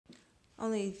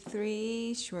Only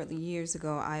 3 short years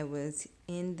ago, I was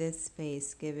in this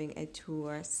space giving a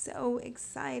tour, so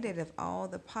excited of all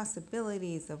the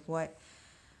possibilities of what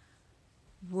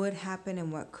would happen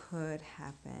and what could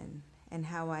happen, and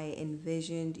how I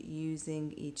envisioned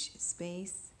using each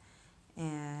space,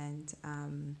 and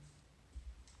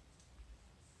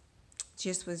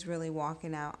just was really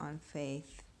walking out on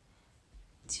faith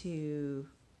to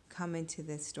come into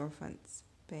this storefront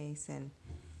space and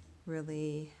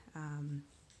really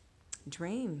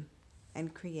dream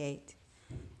and create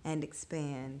and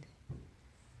expand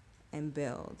and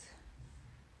build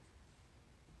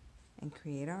and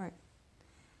create art.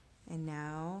 And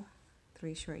now,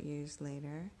 3 short years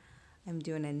later, I'm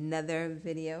doing another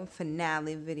video,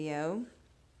 finale video,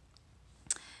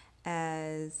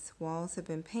 as walls have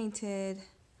been painted,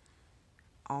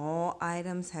 all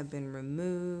items have been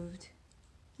removed,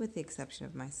 with the exception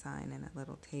of my sign and a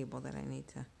little table that I need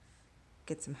to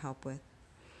get some help with.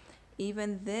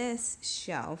 Even this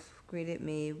shelf greeted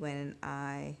me when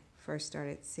I first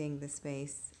started seeing the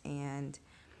space and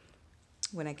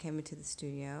when I came into the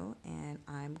studio, and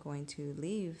I'm going to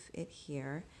leave it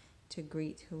here to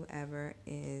greet whoever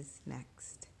is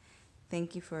next.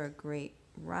 Thank you for a great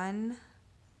run.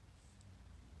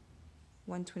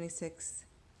 126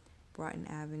 Broughton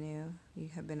Avenue, you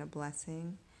have been a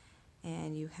blessing,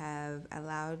 and you have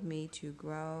allowed me to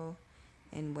grow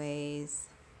in ways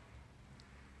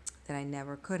that I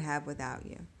never could have without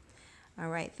you. All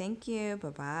right, thank you.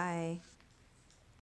 Bye-bye.